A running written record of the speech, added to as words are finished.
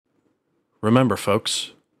Remember,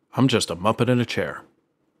 folks, I'm just a Muppet in a chair.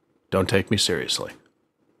 Don't take me seriously.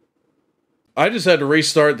 I just had to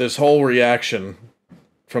restart this whole reaction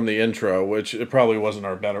from the intro, which it probably wasn't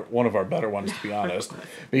one of our better ones, to be honest,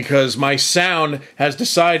 because my sound has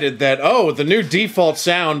decided that, oh, the new default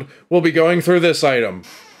sound will be going through this item,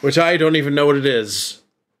 which I don't even know what it is,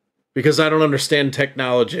 because I don't understand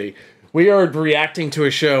technology. We are reacting to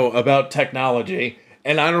a show about technology,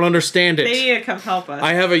 and I don't understand it. They need to come help us.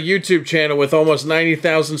 I have a YouTube channel with almost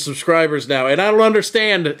 90,000 subscribers now, and I don't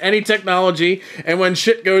understand any technology, and when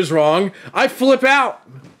shit goes wrong, I flip out.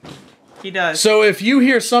 He does. So if you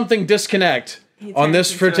hear something disconnect on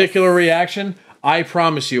this particular reaction, I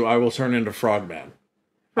promise you I will turn into Frogman.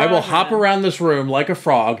 I will hop around this room like a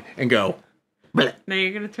frog and go... Bleh. No,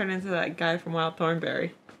 you're going to turn into that guy from Wild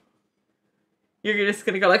Thornberry. You're just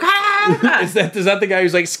going to go like... Ah! Is that the guy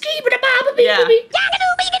who's like... Yeah.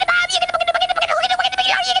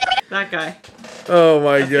 That guy. Oh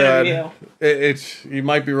my god. You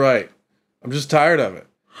might be right. I'm just tired of it.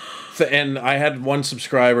 And I had one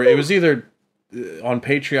subscriber. It was either on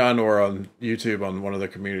Patreon or on YouTube on one of the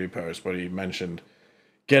community posts, but he mentioned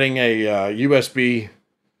getting a USB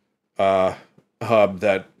hub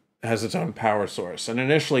that has its own power source. And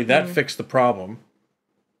initially that fixed the problem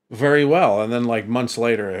very well. And then like months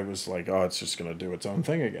later, it was like, oh, it's just going to do its own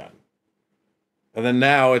thing again. And then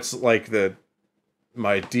now it's like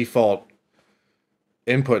my default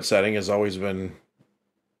input setting has always been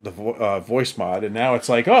the voice mod, and now it's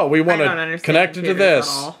like, oh, we want to connect it to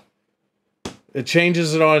this. It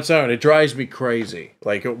changes it on its own. It drives me crazy.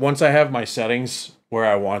 Like, once I have my settings where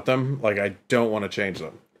I want them, like, I don't want to change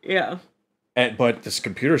them. Yeah. But this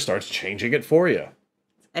computer starts changing it for you.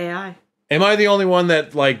 It's AI. Am I the only one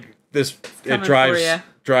that, like, it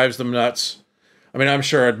drives them nuts? I mean, I'm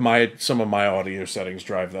sure some of my audio settings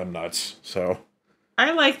drive them nuts, so.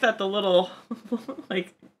 I like that the little,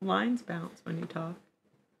 like, lines bounce when you talk.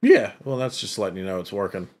 Yeah, well, that's just letting you know it's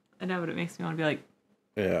working. I know, but it makes me want to be like...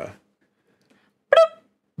 Yeah.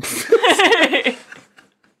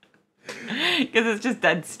 Because it's just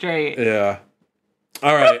dead straight. Yeah.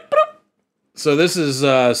 All right. So this is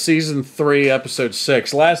Season 3, Episode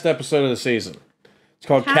 6. Last episode of the season. It's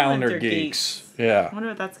called Calendar Geeks. Yeah. I wonder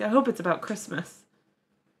what that's... I hope it's about Christmas.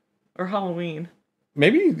 Or Halloween.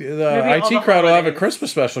 Maybe the IT crowd will have a Christmas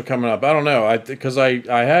special coming up. I don't know. Because I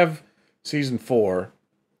have Season 4.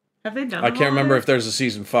 Have they done I can't remember if there's a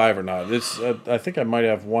Season 5 or not. It's I think I might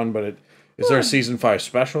have one, but is there a Season 5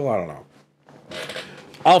 special? I don't know.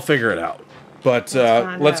 I'll figure it out. But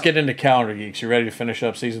let's get into Calendar Geeks. You ready to finish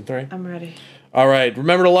up Season 3? I'm ready. All right.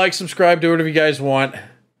 Remember to like, subscribe, do whatever you guys want.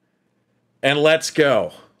 And let's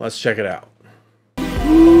go. Let's check it out.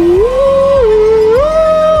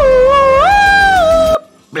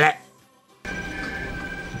 Blech.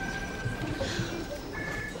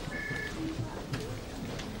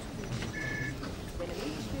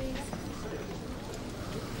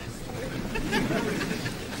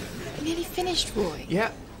 Nearly finished, Roy.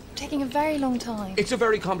 Yeah. Taking a very long time. It's a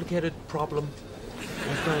very complicated problem.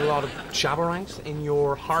 You've got a lot of jabberangs in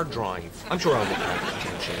your hard drive. I'm sure I'll look at it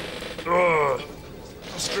eventually. Ugh.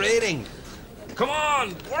 Frustrating. Come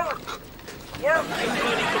on, work! Work, you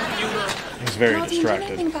bloody computer! He's very Martin, distracted. Do you know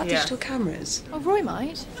anything about digital cameras? Oh, Roy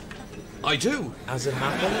might. I do, as it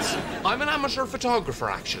happens. I'm an amateur photographer,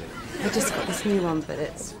 actually. I just got this new one, but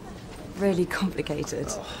it's really complicated.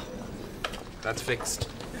 Oh, that's fixed.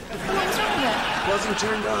 What's wrong there? Wasn't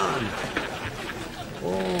turned on.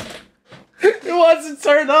 Oh. It wasn't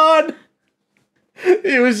turned on!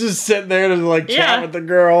 He was just sitting there to like chat with the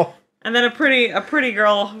girl. And then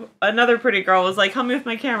another pretty girl was like, help me with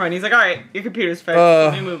my camera. And he's like, all right, your computer's fixed.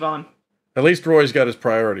 Let me move on. At least Roy's got his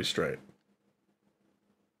priorities straight.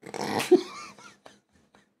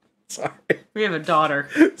 Sorry. We have a daughter.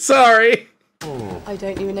 Sorry. Oh. I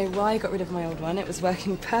don't even know why I got rid of my old one. It was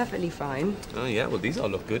working perfectly fine. Oh yeah, well these all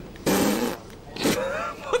look good.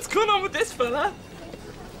 What's going on with this fella?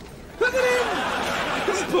 Look at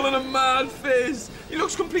him! He's pulling a mad face. He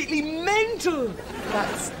looks completely mental.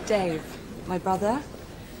 That's Dave, my brother.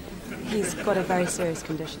 He's got a very serious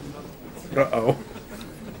condition. Uh-oh.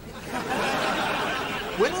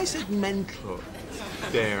 When I said mental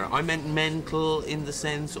there, I meant mental in the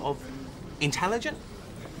sense of intelligent.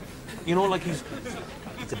 You know, like he's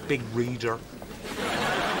a big reader.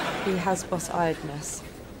 He has boss-eyedness.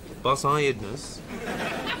 Boss-eyedness?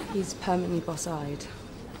 He's permanently boss-eyed.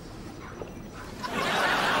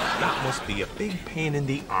 That must be a big pain in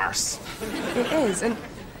the arse. It is, and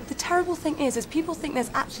the terrible thing is people think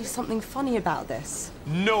there's actually something funny about this.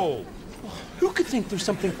 No! Who could think there's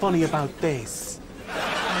something funny about this? Oh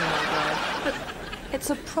my God. It's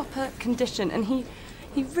a proper condition, and he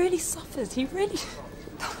really suffers. He really...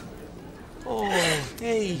 Oh,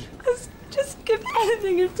 hey. Just give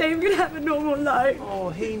anything if Dave could have a normal life. Oh,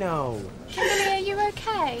 hey now. Kimberly, are you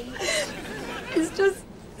okay? It's just...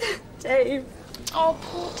 Dave. Oh,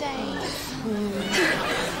 poor Dave.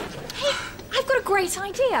 Hey, I've got a great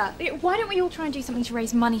idea. Why don't we all try and do something to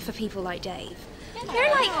raise money for people like Dave?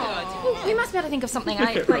 They're like, we must be able to think of something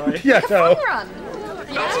like a fun run.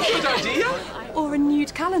 That's a good idea. Or a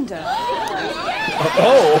nude calendar.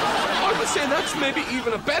 Oh! I would say that's maybe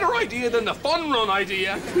even a better idea than the fun run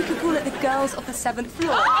idea. We could call it the Girls of the 7th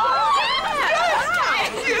Floor.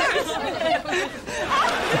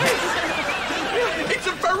 It's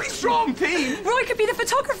a very strong team. Roy could be the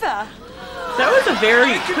photographer. That was a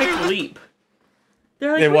very quick leap.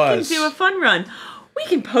 They're like, It we was. can do a fun run. We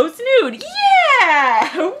can post nude.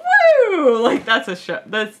 Yeah! Woo! Like, that's a show.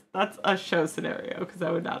 That's a show scenario, because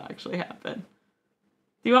that would not actually happen.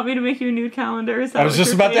 Do you want me to make you a nude calendar? Is that I was what just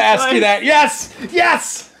your about to face ask you was? that. Yes!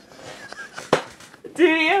 Yes! Do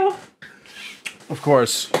you? Of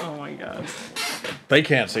course. Oh my god. They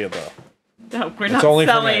can't see it, though. No, we're It's not only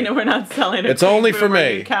for selling. me. We're not selling. It's only for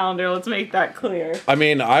me. Nude calendar. Let's make that clear. I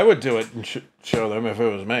mean, I would do it and show them if it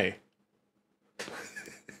was me.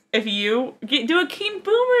 If you do a Keen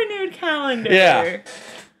Boomer nude calendar. Yeah.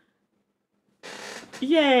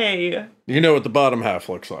 Yay. You know what the bottom half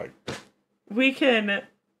looks like. We can.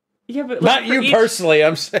 Yeah, but Not like, for you each- personally,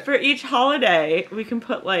 I'm saying. For each holiday, we can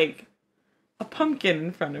put like a pumpkin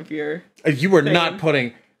in front of your. You were thing. not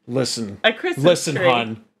putting. Listen. A Christmas Listen, tree.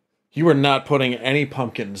 hon. You were not putting any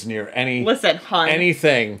pumpkins near Listen, hon.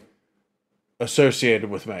 anything associated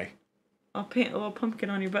with me. I'll paint a little pumpkin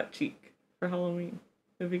on your butt cheek for Halloween.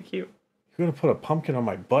 It'd be cute. You're gonna put a pumpkin on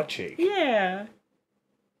my butt cheek. Yeah.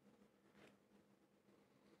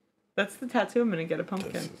 That's the tattoo I'm gonna get, a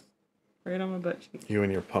pumpkin. Right on my butt cheek. You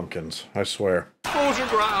and your pumpkins, I swear.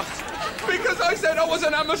 Photographs. Because I said I was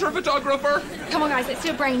an amateur photographer. Come on, guys, let's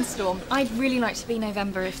do a brainstorm. I'd really like to be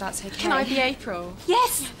November, if that's okay. Can I be April?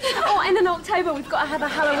 Yes! Oh, and in October we've got to have a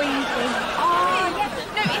Halloween thing. Oh, yes.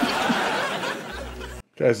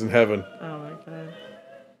 No, Guys in heaven. Oh my god.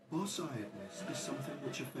 Farsightedness is something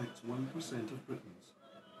which affects 1% of Britons.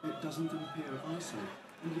 It doesn't impair eyesight,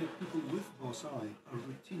 and yet people with horse eye are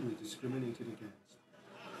routinely discriminated against.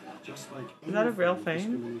 Just like Is that a any real form of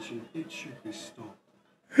thing? discrimination, it should be stopped.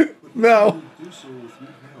 But No. we can do so with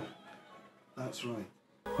your help. That's right.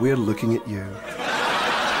 We're looking at you.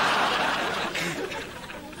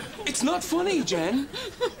 It's not funny, Jen.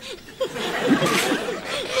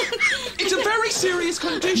 It's a very serious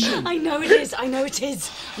condition. I know it is. I know it is.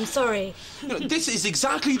 I'm sorry. You know, this is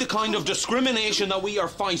exactly the kind of discrimination that we are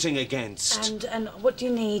fighting against. And what do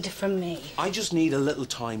you need from me? I just need a little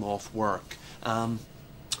time off work.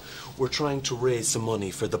 We're trying to raise some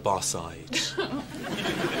money for the boss side.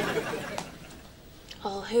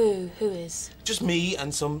 Oh, who? Who is? Just me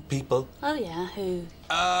and some people. Oh, yeah, who?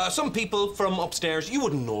 Some people from upstairs. You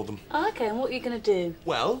wouldn't know them. Oh, okay, and what are you going to do?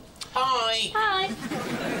 Well, hi. Hi.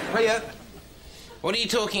 Hiya. What are you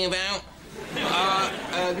talking about?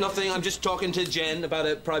 Nothing. I'm just talking to Jen about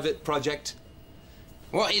a private project.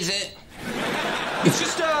 What is it? It's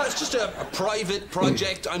just a private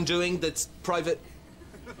project I'm doing that's private.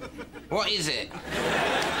 What is it?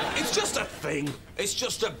 It's just a thing. It's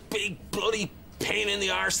just a big bloody pain in the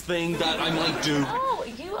arse thing that I might do. Oh,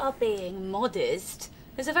 you are being modest.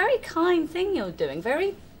 It's a very kind thing you're doing.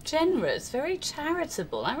 Very generous, very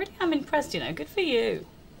charitable. I really am impressed, you know. Good for you.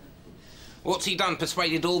 What's he done?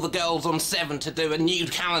 Persuaded all the girls on 7 to do a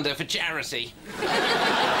nude calendar for charity.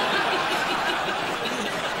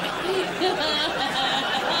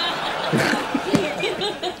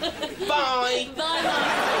 Bye.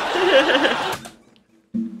 Bye.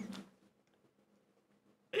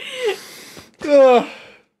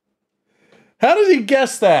 How did he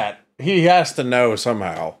guess that? He has to know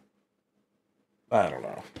somehow. I don't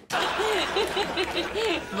know.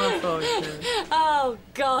 Oh,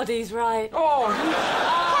 God, he's right. Oh,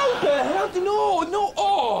 how the hell? No.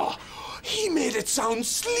 Oh, he made it sound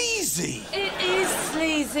sleazy. It is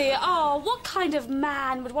sleazy. Oh, what kind of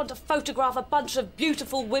man would want to photograph a bunch of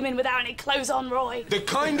beautiful women without any clothes on, Roy? The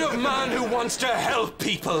kind of man who wants to help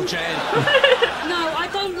people, Jen. No, I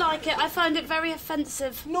don't like it. I find it very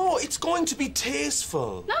offensive. No, it's going to be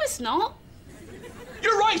tasteful. No, it's not.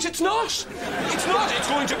 You're right, it's not. It's not. It's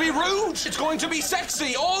going to be rude. It's going to be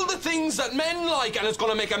sexy. All the things that men like, and it's going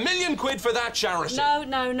to make £1 million for that charity.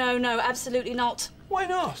 No, absolutely not. Why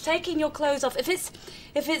not? Taking your clothes off. If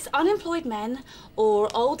it's unemployed men or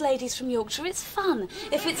old ladies from Yorkshire, it's fun.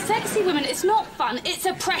 If it's sexy women, it's not fun. It's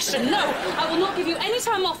oppression. No, I will not give you any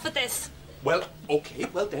time off for this. Well, okay,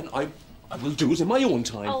 well then I will do it in my own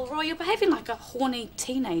time. Oh, Roy, you're behaving like a horny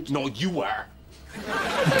teenager. No, you are.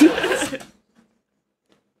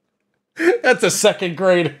 That's a second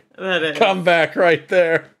grade comeback right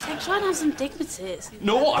there. Hey, try and have some dignity.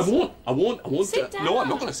 No, I won't. Sit down. No, I'm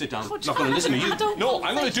not going to sit down. Oh, I'm not going to listen to you. No,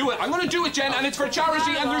 I'm going to do it. I'm going to do it, Jen, and it's for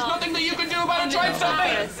charity, and there's nothing that you can do about it. Try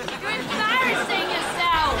something. You're embarrassing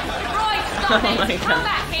yourself! Roy, stop Oh my it! God. Come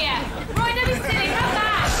back here! Roy, don't be silly! Come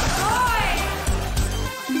back! Roy!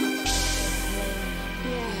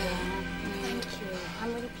 Thank you.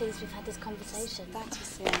 I'm really pleased we've had this conversation. Thanks for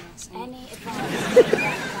seeing us. Any advice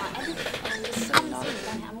about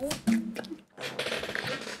anything? I'm all...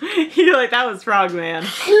 You're like, that was Frogman.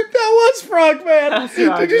 That was Frogman. That's Did you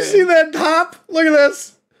Frogman. see that top? Look at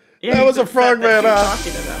this. Yeah, That was a he's upset Frogman that hop.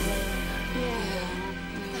 she's talking to them.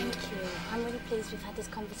 Thank you. I'm really pleased we've had this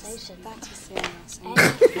conversation. Thanks for seeing us.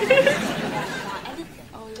 Anything.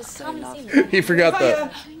 Oh, you're so Come and lovely. see me. He forgot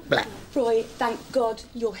that. Roy, thank God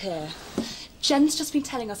you're here. Jen's just been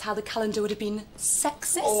telling us how the calendar would have been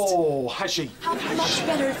sexist. Oh, has she? How much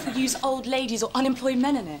better if we use old ladies or unemployed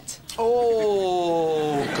men in it.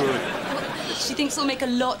 Oh, good. She thinks it'll make a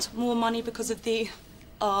lot more money because of the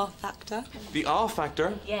R factor. The R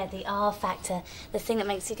factor. Yeah, the R factor. The thing that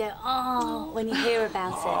makes you go, oh, when you hear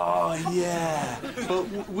about it. Oh, yeah.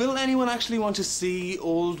 But will anyone actually want to see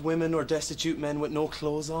old women or destitute men with no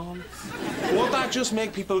clothes on? Won't that just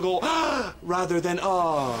make people go, ah, rather than,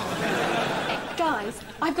 ah? Guys,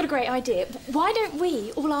 I've got a great idea. Why don't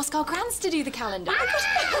we all ask our grands to do the calendar?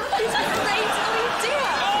 It's a great idea.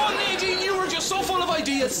 Oh, Nadine, you were just so full of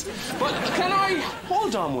ideas. But can I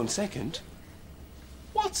hold on 1 second?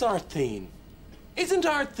 What's our theme? Isn't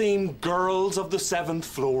our theme girls of the 7th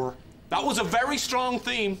floor? That was a very strong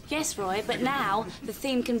theme. Yes, Roy, but now the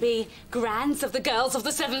theme can be grands of the girls of the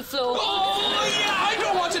 7th floor. Oh, yeah, I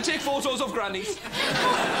don't want to take photos of grannies.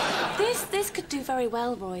 This could do very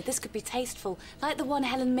well, Roy. This could be tasteful, like the one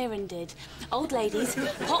Helen Mirren did. Old ladies,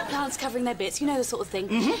 pot plants covering their bits, you know the sort of thing.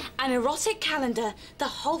 An erotic calendar the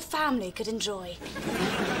whole family could enjoy.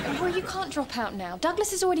 Roy, you can't drop out now.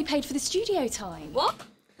 Douglas has already paid for the studio time. What?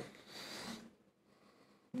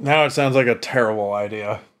 Now it sounds like a terrible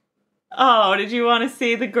idea. Oh, did you want to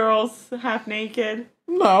see the girls half naked?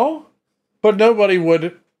 No. But nobody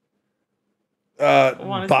would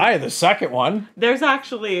Wanna buy the second one. There's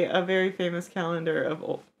actually a very famous calendar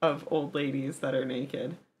of old ladies that are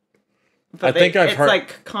naked. But I think I've it's heard-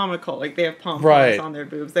 like comical. Like they have pom-poms Right. on their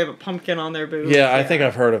boobs. They have a pumpkin on their boobs. Yeah, I think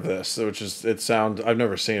I've heard of this, which is I've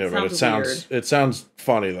never seen it, but it sounds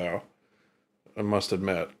funny though. I must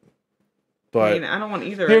admit. But I mean, I don't want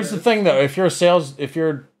either. here's of the thing though, if you're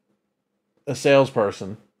a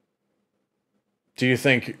salesperson, do you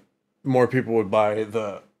think more people would buy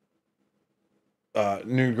the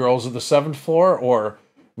nude girls of the 7th floor or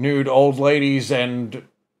nude old ladies and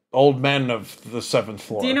old men of the 7th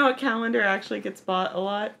floor? Do you know what calendar actually gets bought a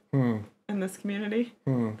lot in this community?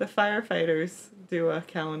 The firefighters do a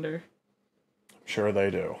calendar. Sure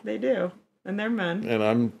they do. They do. And they're men.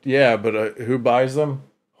 And but who buys them?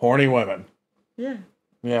 Horny women. Yeah.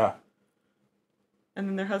 Yeah. And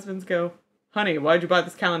then their husbands go, honey, why'd you buy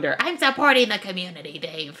this calendar? I'm supporting the community,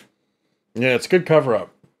 Dave. Yeah, it's good cover up.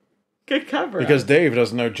 Good cover. Because Dave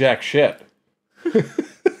doesn't know jack shit.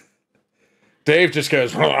 Dave just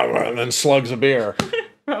goes and then slugs a beer.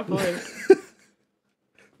 Probably.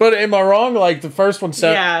 But am I wrong? Like the first one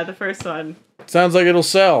Yeah, the first one. sounds like it'll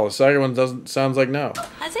sell. The second one doesn't. Sounds like no.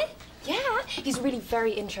 Has it? Yeah, he's really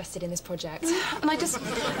very interested in this project. And I just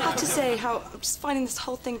have to say how I'm just finding this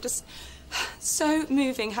whole thing just so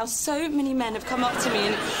moving, how so many men have come up to me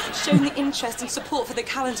and shown the interest and support for the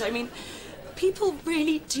calendar. I mean, people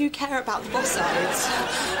really do care about the boss sides.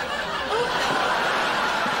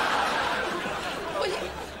 Well,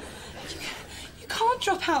 you can't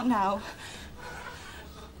drop out now.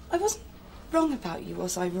 I wasn't wrong about you,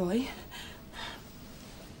 was I, Roy?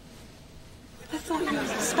 I thought you were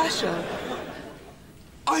special.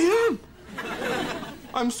 I am.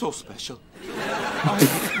 I'm so special.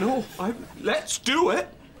 Let's do it.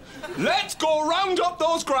 Let's go round up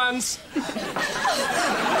those grands.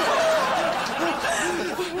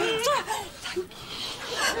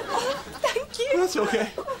 Thank you. That's okay.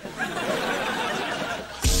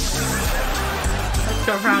 Let's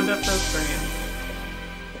go round up those brands.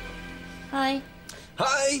 Hi.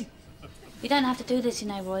 Hi. You don't have to do this, you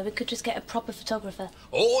know, Roy. We could just get a proper photographer.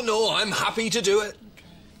 Oh, no, I'm happy to do it.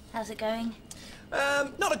 How's it going?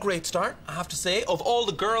 Not a great start, I have to say. Of all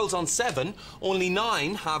the girls on 7, only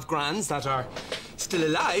 9 have grands that are still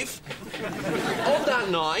alive. Of that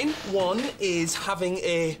 9, 1 is having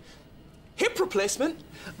a hip replacement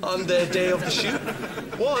on the day of the shoot.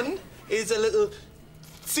 One is a little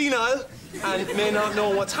senile and may not know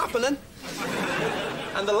what's happening.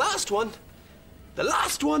 And the last one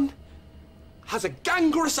has a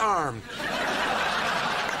gangrenous arm.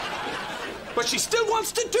 But she still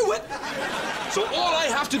wants to do it. So all I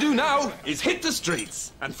have to do now is hit the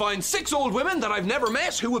streets and find 6 old women that I've never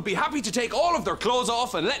met who would be happy to take all of their clothes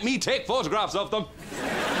off and let me take photographs of them.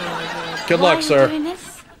 Good luck, sir. Yeah,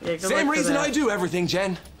 good Same luck for reason that. I do everything,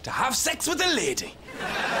 Jen. To have sex with a lady.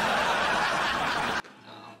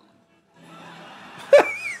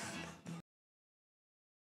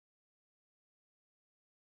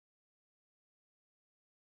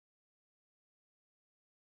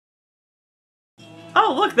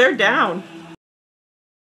 Oh, look, they're down.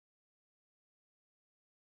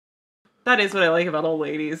 That is what I like about old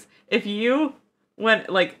ladies. If you went,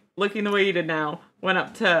 like, looking the way you did now, went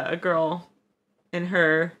up to a girl in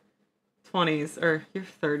her 20s, or you're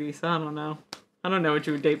 30, so I don't know. I don't know what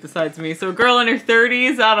you would date besides me. So a girl in her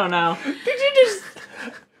 30s, I don't know. Did you just...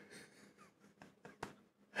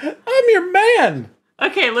 I'm your man.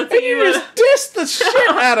 Okay, let's And see. you just dissed the shit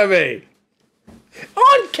out of me.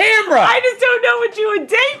 On camera. I just don't know what you would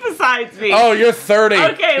date besides me. Oh, you're 30.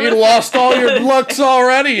 Okay, You listen. lost all your looks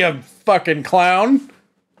already, you fucking clown.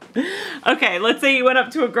 Okay, let's say you went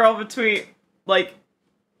up to a girl between, like,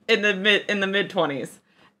 in the mid-20s,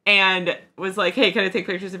 and was like, "Hey, can I take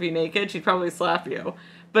pictures of you naked?" She'd probably slap you.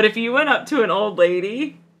 But if you went up to an old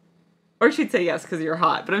lady, or she'd say yes because you're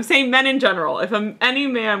hot. But I'm saying men in general. If any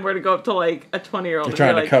man were to go up to, like, a 20-year-old, You're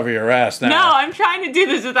trying to cover your ass now. No, I'm trying to do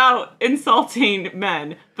this without insulting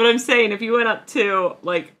men. But I'm saying if you went up to,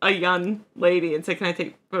 like, a young lady and said, "Can I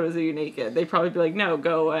take photos of you naked?" They'd probably be like, "No,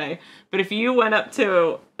 go away." But if you went up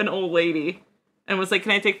to an old lady and was like,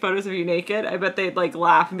 "Can I take photos of you naked?" I bet they'd, like,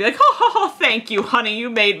 laugh and be like, "Oh, thank you, honey.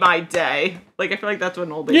 You made my day." Like, I feel like that's what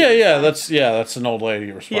an old lady would say. That's an old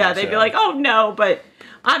lady response. Yeah, they'd be like, "Oh, no, but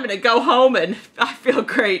I'm gonna go home and I feel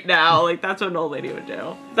great now." Like, that's what an old lady would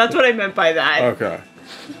do. That's what I meant by that. Okay.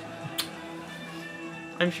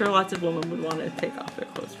 I'm sure lots of women would want to take off their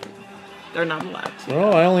clothes for you. They're not allowed to.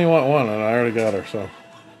 Well, I only want one, and I already got her, so.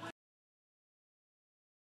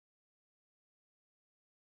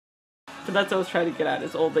 But that's what I was trying to get at,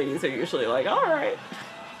 is old ladies are usually like, "All right."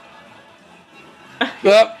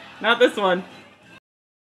 Yep. Not this one.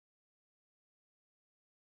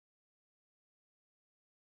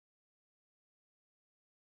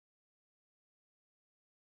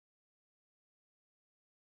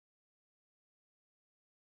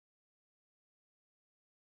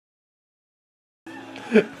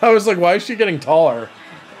 I was like, why is she getting taller?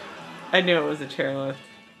 I knew it was a chairlift.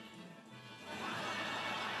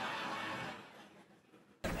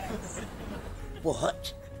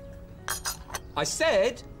 What? I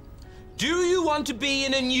said, do you want to be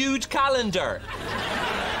in a nude calendar?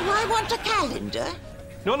 Do I want a calendar?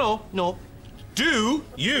 No. Do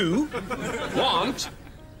you want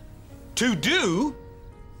to do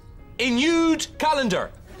a nude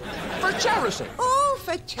calendar for charity? Oh,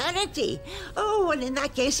 for charity. Oh, well, in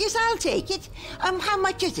that case, yes, I'll take it. How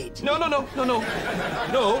much is it? No.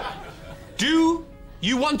 Do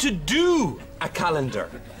you want to do a calendar?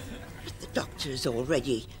 The doctor's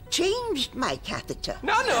already changed my catheter.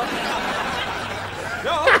 No.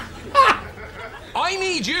 I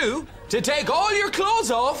need you to take all your clothes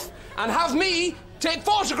off and have me take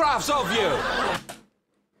photographs of you.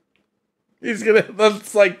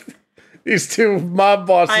 That's like, these two mob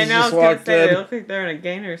bosses I know, I just was gonna walked say, in. they look like they're in a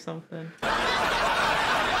game or something.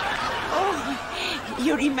 Oh,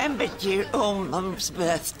 you remembered your own mum's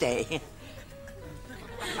birthday.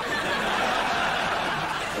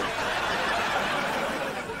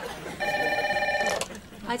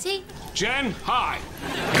 Hi, T. Jen, hi.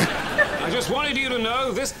 I just wanted you to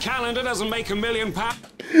know this calendar doesn't make £1 million.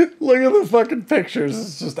 Look at the fucking pictures.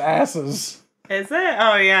 It's just asses. Is it?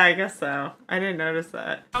 Oh, yeah, I guess so. I didn't notice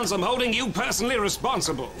that. I'm holding you personally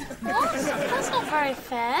responsible. What? That's not very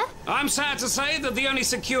fair. I'm sad to say that the only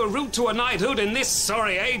secure route to a knighthood in this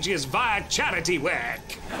sorry age is via charity work.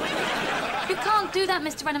 You can't do that,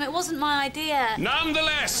 Mr. Reynholm. It wasn't my idea.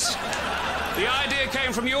 Nonetheless, the idea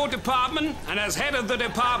came from your department, and as head of the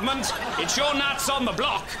department, it's your nuts on the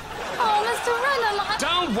block. Oh, Mr. Reynholm,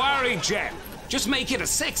 Don't worry, Jen. Just make it as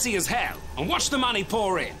sexy as hell, and watch the money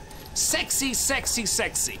pour in. Sexy, sexy,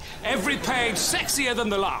 sexy. Every page sexier than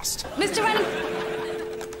the last. Mr.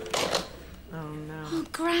 Reynholm. Oh, no. Oh,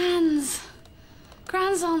 grands.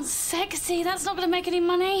 Grands aren't sexy. That's not going to make any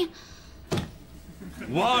money.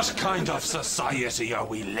 What kind of society are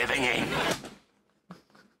we living in?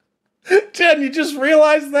 Jen, you just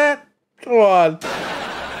realized that? Come on.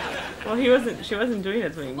 Well, she wasn't doing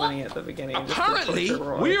it to make money at the beginning. Apparently,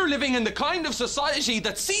 we're living in the kind of society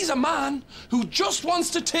that sees a man who just wants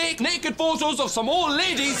to take naked photos of some old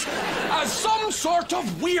ladies as some sort of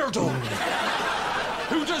weirdo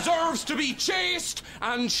who deserves to be chased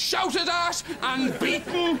and shouted at and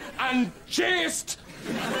beaten and chased.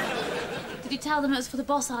 Did you tell them it was for the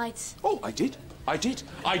boss-ides? Oh, I did. I did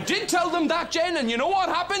tell them that, Jen, and you know what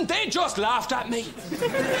happened? They just laughed at me.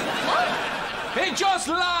 They just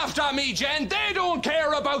laughed at me, Jen. They don't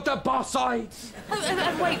care about the boss-ides.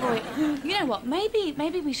 Wait, Roy. You know what? Maybe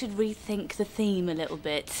we should rethink the theme a little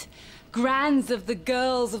bit. Grands of the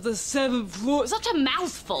girls of the 7th floor. It's such a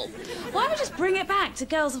mouthful. Why don't we just bring it back to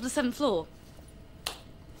girls of the 7th floor?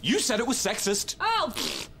 You said it was sexist. Oh,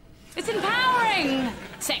 it's empowering.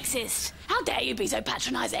 Sexist. How dare you be so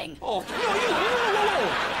patronising? Oh,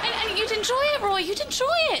 And you'd enjoy it, Roy. You'd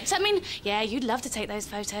enjoy it. I mean, yeah, you'd love to take those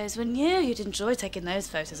photos, wouldn't you? You'd enjoy taking those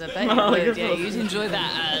photos. I bet you would. Yeah, you'd enjoy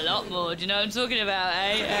that a lot more. Do you know what I'm talking about?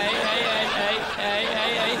 Hey.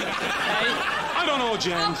 I don't know,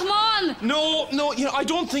 Jen. Oh, come on. No, you know, I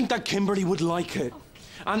don't think that Kimberly would like it.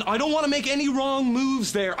 And I don't want to make any wrong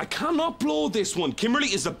moves there. I cannot blow this one. Kimberly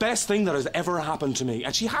is the best thing that has ever happened to me.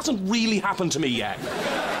 And she hasn't really happened to me yet.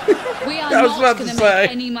 We are not going to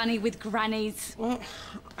make any money with grannies. Well,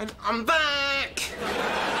 I'm back!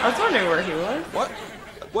 I was wondering where he was. What?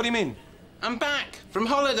 What do you mean? I'm back from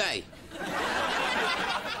holiday.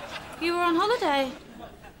 You were on holiday?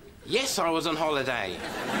 Yes, I was on holiday.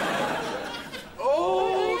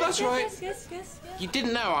 Oh, that's right. Yes. You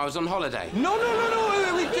didn't know I was on holiday? No,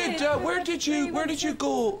 we did. Where did you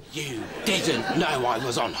go? You didn't know I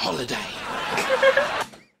was on holiday.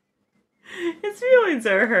 His feelings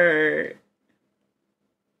are hurt.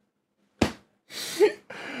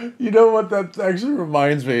 You know what that actually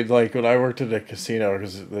reminds me? Like when I worked at a casino,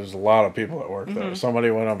 because there's a lot of people that work there. Somebody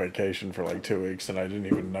went on vacation for like 2 weeks, and I didn't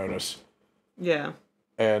even notice. Yeah.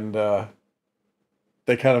 And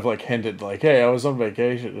they kind of like hinted, like, "Hey, I was on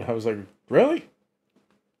vacation." And I was like, "Really?"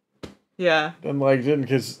 Yeah. And like didn't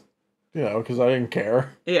because I didn't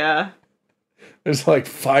care. Yeah. There's like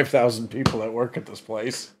 5,000 people that work at this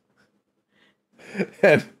place,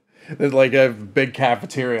 and there's like a big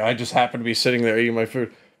cafeteria. I just happened to be sitting there eating my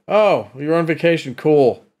food. Oh, you're on vacation,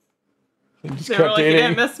 cool. And just they were like, "You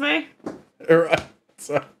didn't miss me?" Right.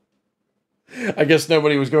 So I guess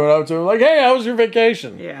nobody was going up to him like, "Hey, how was your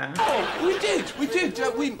vacation?" Yeah. Oh, we did.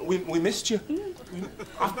 We missed you.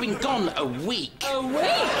 I've been gone a week. A week?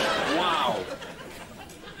 Wow.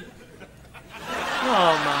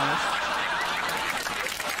 Oh, Mom.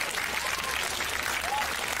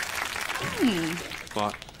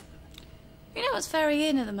 What? You know what's very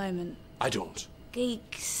in at the moment? I don't.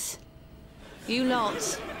 Geeks. You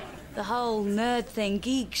lot. The whole nerd thing,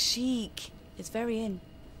 geek chic. It's very in.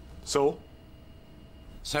 So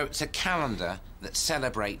it's a calendar that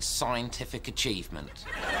celebrates scientific achievement.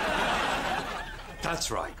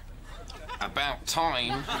 That's right. About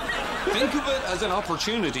time. Think of it as an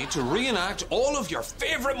opportunity to reenact all of your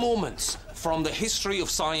favourite moments from the history of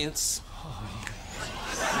science.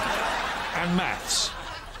 And maths.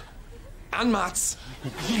 And maths.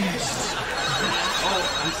 Yes. Oh,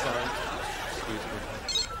 I'm sorry. Excuse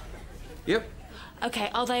me. Yep. Okay,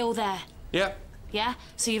 are they all there? Yep. Yeah?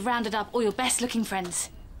 So you've rounded up all your best-looking friends?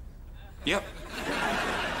 Yep.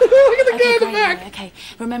 Look at the guy in the back. Right, okay,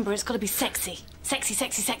 remember, it's got to be sexy.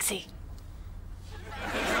 Sexy.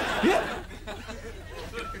 Yep.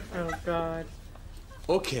 Oh, God.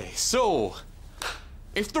 Okay, so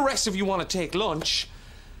if the rest of you want to take lunch,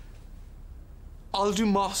 I'll do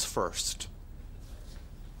Moss first.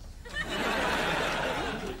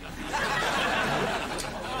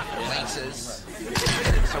 Laters.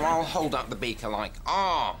 So I'll hold up the beaker like,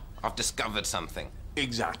 I've discovered something.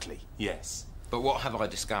 Exactly, yes. But what have I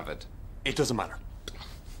discovered? It doesn't matter.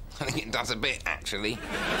 I think it does a bit, actually.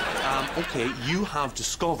 Okay, you have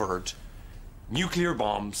discovered nuclear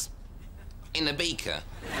bombs. In a beaker?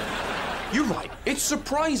 You're right, it's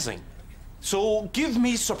surprising. So give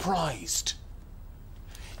me surprised.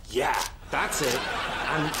 Yeah, that's it.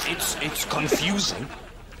 And it's confusing.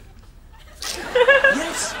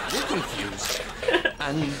 Yes, you're confused.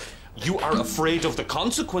 And you are afraid of the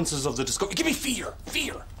consequences of the discovery. Give me fear.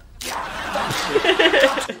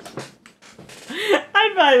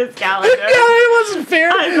 I'd buy this calendar. Yeah, it wasn't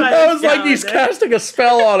fair. I was like, he's casting a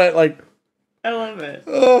spell on it. Like, I love it.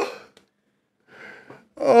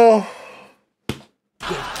 Oh.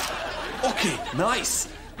 Okay, nice.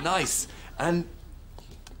 And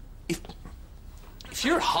if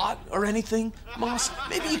you're hot or anything, Moss,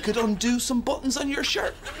 maybe you could undo some buttons on your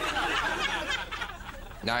shirt.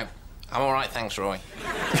 No, I'm all right, thanks, Roy.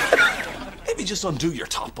 me just undo your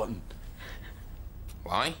top button.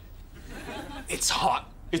 Why? It's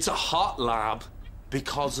hot. It's a hot lab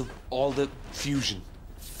because of all the fusion.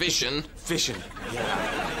 Fission? Fission,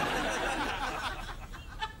 yeah.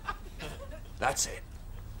 That's it.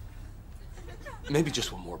 Maybe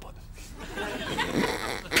just one more button. Okay.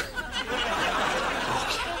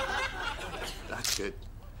 That's good.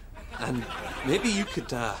 And maybe you could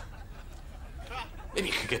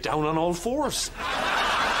get down on all fours.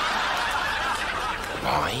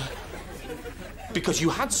 Why? Because you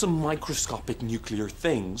had some microscopic nuclear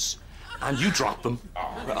things, and you dropped them.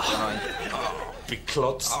 Big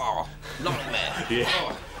klutz. Oh, nightmare. Yeah.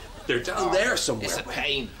 Oh. They're down there somewhere. It's a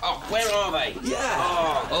pain. Oh, where are they?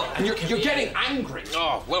 Yeah. Oh, and you're getting angry.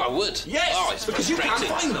 Oh, well, I would. Yes, oh, it's because you can't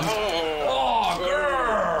find them. Oh,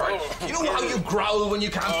 grrr. You know how you growl when you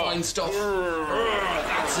can't find stuff?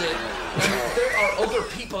 That's it. And there are other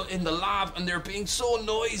people in the lab, and they're being so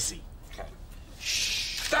noisy.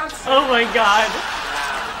 Shh. That's Oh my god.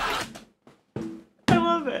 I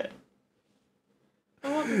love it. I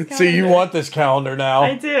want this calendar. So you want this calendar now?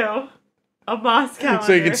 I do. A Moss calendar.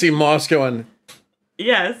 So you can see Moscow and...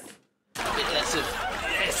 Yes.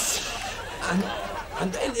 Yes.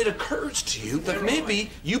 And then it occurs to you that maybe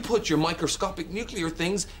you put your microscopic nuclear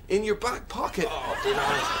things in your back pocket. Oh, did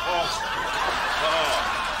I? Oh.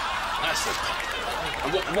 That's it.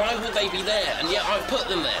 Why would they be there? And yet I put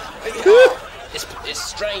them there. It's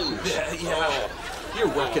strange. Yeah. Oh. You're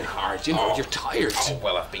working hard, you know, you're tired. Oh,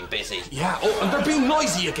 well, I've been busy. Yeah, and they're being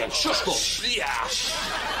noisy again. Shush, go. Yeah.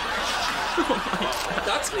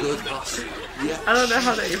 That's good, boss. Yeah. I don't know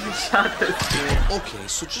how they even shot this. Okay,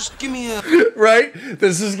 so just give me a... Right?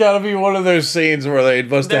 This has got to be one of those scenes where they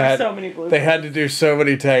must have had... so many bloopers. They had to do so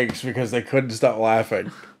many takes because they couldn't stop laughing.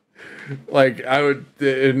 Like, I would...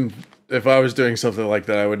 if I was doing something like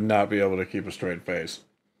that, I would not be able to keep a straight face.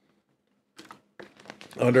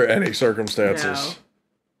 Under any circumstances.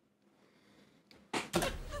 No.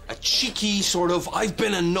 A cheeky sort of, I've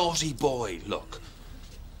been a naughty boy look.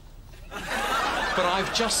 But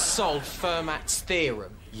I've just solved Fermat's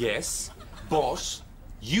theorem. Yes, but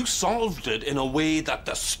you solved it in a way that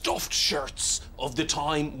the stuffed shirts of the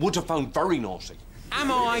time would have found very naughty.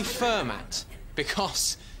 Am I Fermat?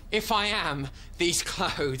 Because if I am, these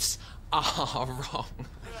clothes are wrong.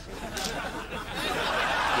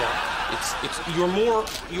 Yeah,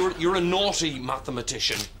 you're a naughty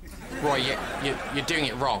mathematician. Roy, you're doing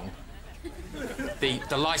it wrong. The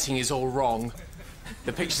lighting is all wrong.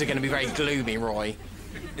 The pictures are going to be very gloomy, Roy.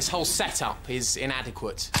 This whole setup is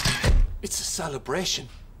inadequate. It's a celebration.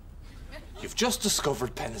 You've just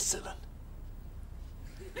discovered penicillin.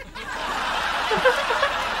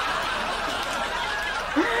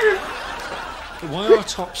 Why are our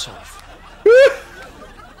tops off?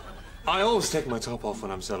 I always take my top off when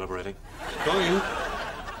I'm celebrating. Don't you?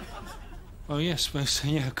 Oh, yes, most,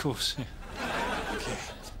 yeah, of course. Yeah. Okay.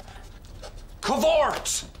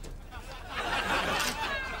 Cavort!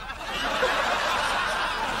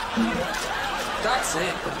 That's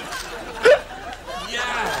it. Yeah.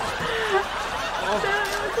 Oh.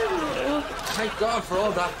 Thank God for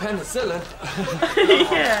all that penicillin.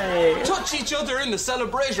 Yay. Touch each other in the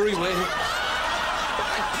celebratory way.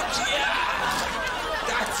 Yeah.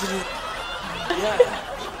 That's it. Yeah.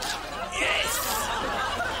 Yes.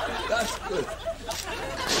 That's good.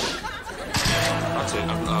 That's it.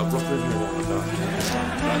 Rub it in your with that.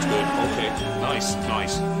 That's good. Okay. Nice.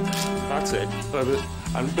 Nice. That's it.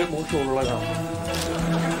 And a bit more shoulder like that.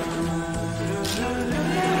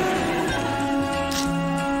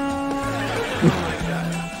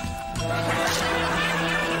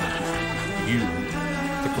 You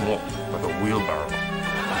pick them up like a wheelbarrow.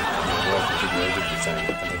 You're welcome to the edge of the thing,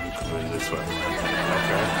 and then you come in this way.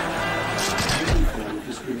 Okay? Any form of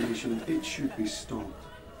discrimination, it should be stopped.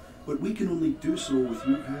 But we can only do so with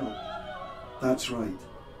your help. That's right.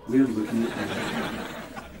 We're looking at you.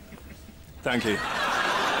 Thank you.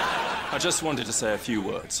 I just wanted to say a few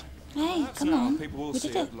words. Hey, come on. People will We see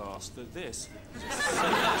did it. at last that this...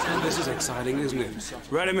 This is exciting, isn't it?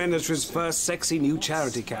 Reynholm Industries' first sexy new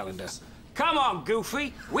charity calendar. Come on,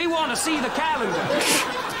 Goofy. We want to see the calendar.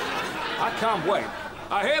 I can't wait.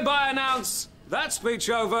 I hereby announce that speech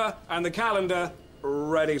over and the calendar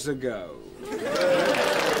ready to go.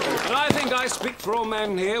 And I think I speak for all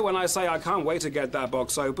men here when I say I can't wait to get that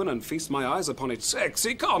box open and feast my eyes upon its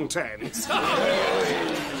sexy contents.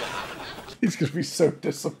 He's gonna be so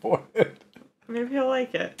disappointed. Maybe he'll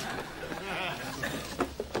like it.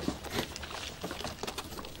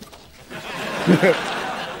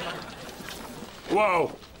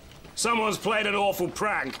 Whoa. Someone's played an awful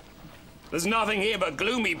prank. There's nothing here but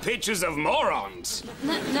gloomy pictures of morons.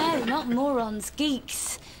 No, not morons.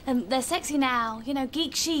 Geeks. They're sexy now. You know,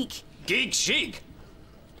 geek chic. Geek chic?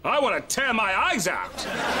 I want to tear my eyes out.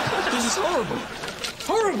 This is horrible.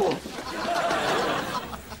 Horrible.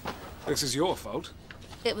 This is your fault.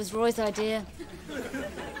 It was Roy's idea. You idiot.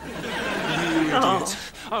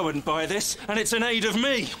 I wouldn't buy this, and it's an aid of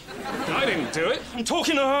me. I didn't do it. I'm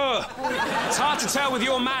talking to her. It's hard to tell with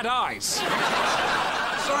your mad eyes.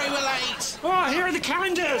 Sorry we're late. Oh, here are the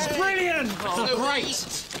calendars. Brilliant. Oh,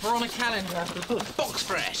 great. We're on a calendar. Box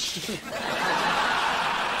fresh.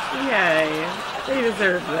 Yay. They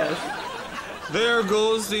deserve this. There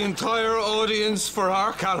goes the entire audience for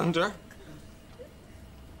our calendar.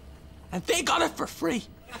 And they got it for free.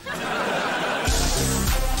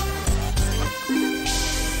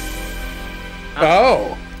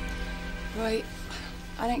 Oh. Roy,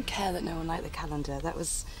 I don't care that no one liked the calendar. That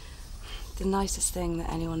was the nicest thing that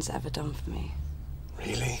anyone's ever done for me.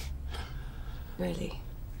 Really? Really.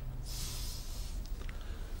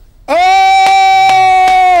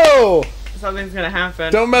 Oh! Something's gonna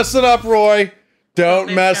happen. Don't mess it up, Roy. Don't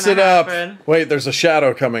Something's mess it gonna up. happen. Wait, there's a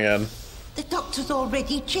shadow coming in. The doctor's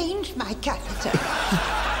already changed my calendar.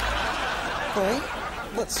 Roy,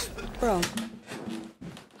 what's wrong?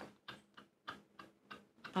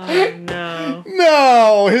 Oh no.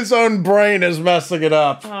 No, his own brain is messing it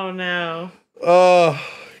up. Oh no. Oh,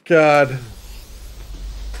 God.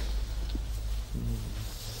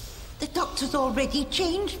 The doctor's already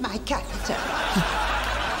changed my calendar.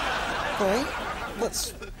 Roy,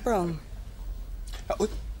 what's wrong?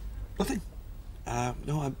 Nothing.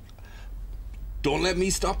 No, I'm... Don't let me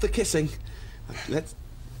stop the kissing. Let's...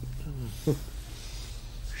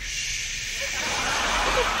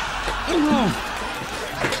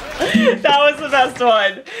 That was the best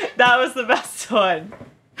one. That was the best one.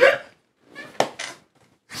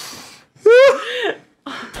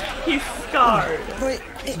 He's scarred. Roy,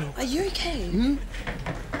 are you okay?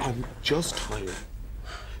 I'm just tired.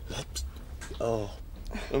 Let's... Oh.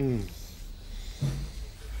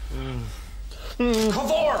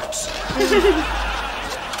 Cavort!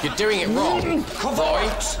 You're doing it wrong.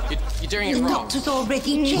 Cavort! You're doing it The wrong. doctor's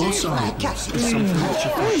already changed my calendar.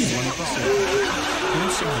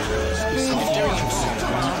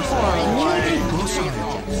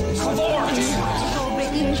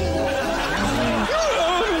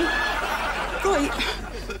 Roy,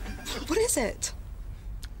 what is it?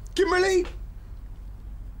 Kimberly!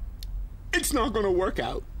 It's not gonna work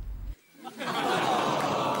out.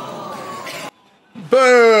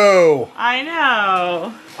 Boo! I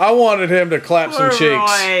know. I wanted him to clap some Poor cheeks.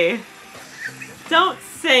 Roy. Don't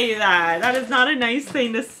say that. That is not a nice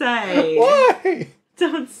thing to say. Why?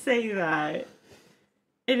 Don't say that.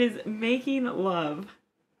 It is making love,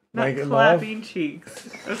 not Making clapping cheeks.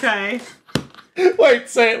 Okay? Wait,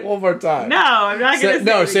 say it one more time. No, I'm not going to say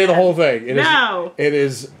No, it say the again. whole thing. No. It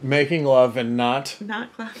is making love and not...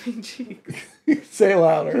 Not clapping cheeks. Say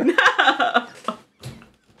louder. No.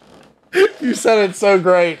 You said it so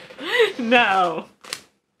great. No.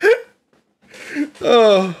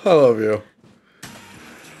 Oh, I love you.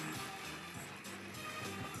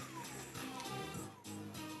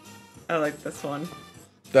 I like this one.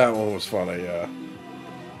 That one was funny, yeah.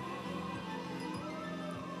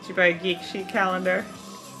 Did you buy a Geek Sheet calendar?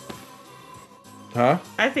 Huh?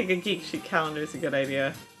 I think a Geek Sheet calendar is a good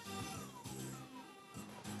idea.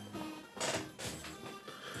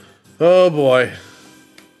 Oh, boy.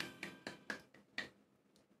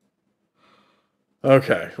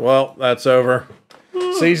 Okay, well, that's over.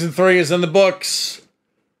 Season 3 is in the books.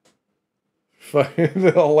 Fucking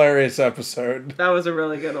hilarious episode. That was a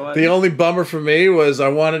really good one. The only bummer for me was I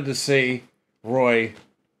wanted to see Roy.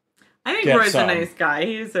 I think get Roy's some. a nice guy.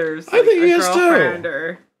 He deserves I think a he is, too. girlfriend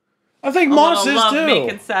or I think a Moss little is love too.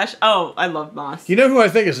 making sesh. Oh, I love Moss. You know who I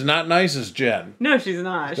think is not nice is Jen. No, she's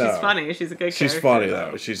not. She's No. funny. She's a good She's character. funny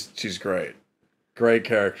though. She's great. Great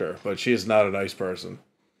character, but she's not a nice person.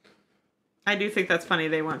 I do think that's funny.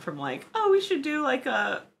 They went from like, oh, we should do like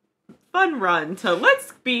a fun run to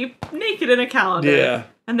let's be naked in a calendar. Yeah.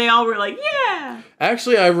 And they all were like, yeah.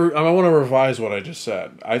 Actually, I want to revise what I just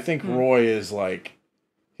said. I think Roy is like,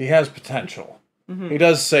 he has potential. He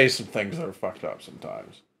does say some things that are fucked up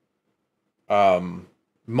sometimes.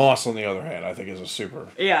 Moss, on the other hand, I think is a super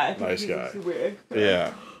nice guy. Weird.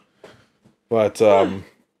 Yeah. But the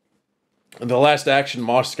last action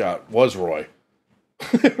Moss got was Roy.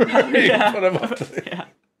 Yeah. Put him up to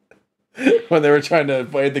when they were trying to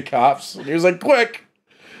evade the cops. He was like, quick!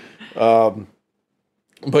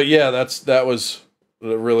 But yeah, that was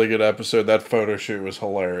a really good episode. That photo shoot was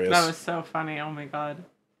hilarious. That was so funny. Oh my god.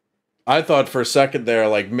 I thought for a second there,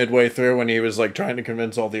 like midway through when he was like trying to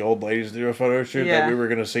convince all the old ladies to do a photo shoot, that we were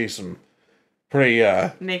going to see some pretty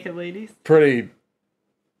naked ladies, pretty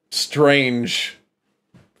strange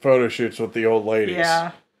photo shoots with the old ladies.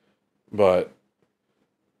 Yeah, but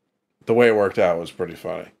the way it worked out was pretty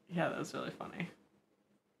funny. Yeah, that was really funny.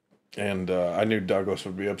 And I knew Douglas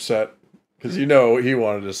would be upset because he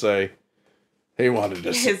wanted to say he wanted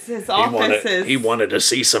to see his office he wanted to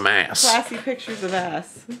see some ass. Classy pictures of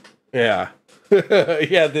ass. Yeah.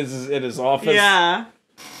 Yeah, this is in his office. Yeah.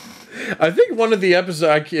 I think one of the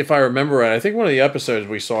episodes, if I remember right, I think one of the episodes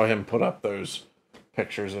we saw him put up those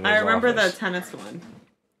pictures in his office. I remember the tennis one.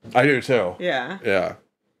 I do too. Yeah. Yeah.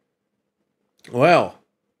 Well,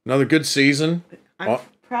 another good season. I'm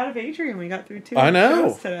proud of Adrian. We got through 2 I know.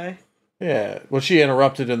 shows today. Yeah. Well, she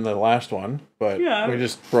interrupted in the last one, but we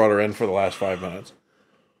just brought her in for the last 5 minutes.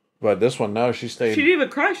 But this one, no, she stayed. She didn't even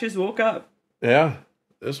cry. She just woke up. Yeah.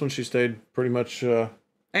 This one, she stayed pretty much. I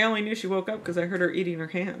only knew she woke up because I heard her eating her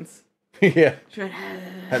hands. Yeah. She went,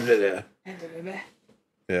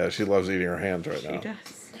 yeah, she loves eating her hands right now. She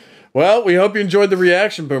does. Well, we hope you enjoyed the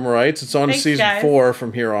reaction, Boomerites. It's on to season 4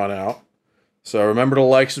 from here on out. So remember to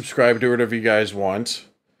like, subscribe, do whatever you guys want.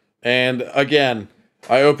 And again,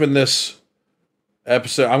 I opened this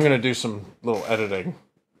episode. I'm going to do some little editing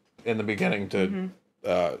in the beginning to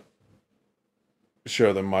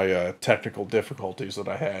show them my technical difficulties that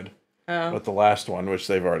I had with the last one, which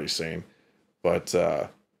they've already seen. But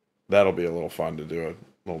that'll be a little fun to do, a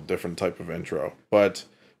little different type of intro. But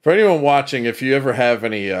for anyone watching, if you ever have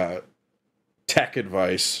any tech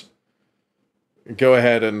advice, go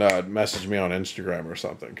ahead and message me on Instagram or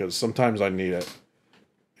something, because sometimes I need it.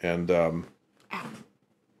 And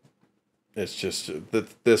it's just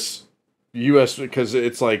that this US, because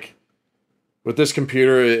it's like with this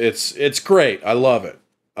computer, it's great. I love it.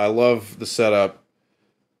 I love the setup.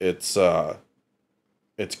 It's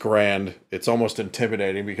grand. It's almost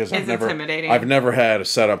intimidating because I've never had a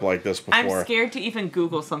setup like this before. I'm scared to even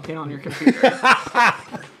Google something on your computer.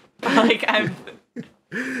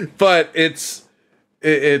 But it's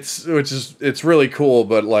really cool.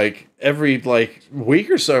 But like every week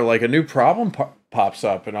or so, like a new problem pops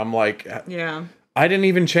up, and I'm like, yeah, I didn't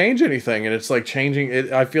even change anything, and it's like changing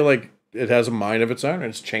it. I feel like it has a mind of its own, and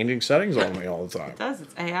it's changing settings on me all the time. It does.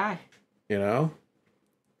 It's AI. You know.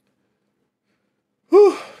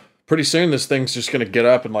 Whew. Pretty soon, this thing's just gonna get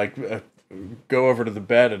up and go over to the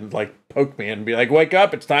bed and poke me and be like, "Wake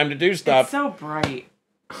up! It's time to do stuff." It's so bright.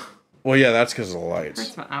 Well, yeah, that's because of the lights. It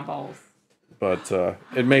hurts my eyeballs. But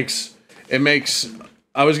it makes.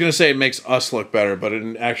 I was gonna say it makes us look better, but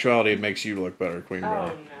in actuality, it makes you look better, Queen Bear. Oh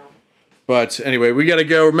no. But anyway, we gotta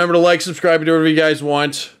go. Remember to like, subscribe, and do whatever you guys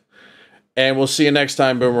want, and we'll see you next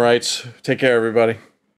time, Boomerites. Take care, everybody.